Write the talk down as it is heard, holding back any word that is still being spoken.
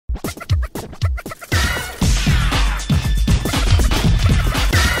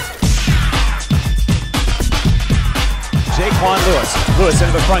Jequan Lewis. Lewis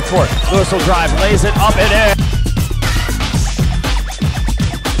into the front court. Lewis will drive, lays it up and in.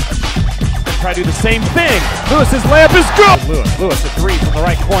 Try to do the same thing. Lewis's layup is good. Lewis a three from the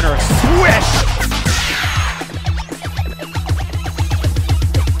right corner. Swish.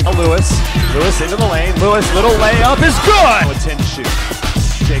 Lewis into the lane. Lewis little layup is good. A 10 to shoot.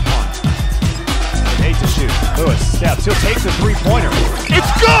 Jequan. 8 to shoot. Lewis steps. He'll take the three-pointer.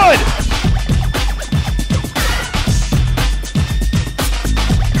 It's good.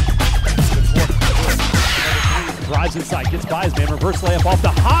 Drives inside, gets by his man, reverse layup off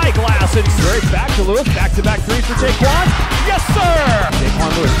the high glass, and straight back to Lewis, back-to-back three for Jequan. Yes, sir!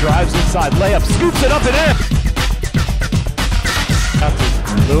 Jequan Lewis drives inside, layup, scoops it up and in.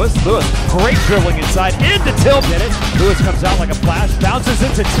 Lewis, great dribbling inside, into Tillman. Lewis comes out like a flash, bounces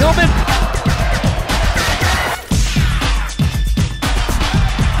into Tillman.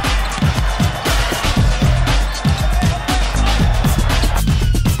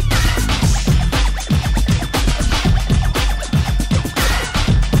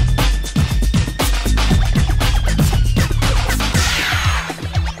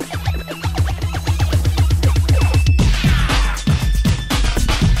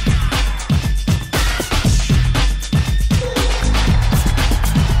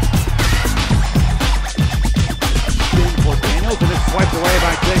 Swiped away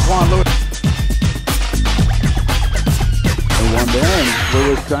by Jequan Lewis. And one there, and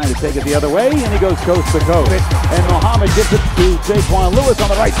Lewis trying to take it the other way, and he goes coast to coast. And Mohammed gives it to Jequan Lewis on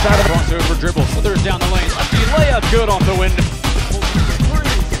the right side of the crossover dribble, slithers down the lane, lefty layup, good off the window.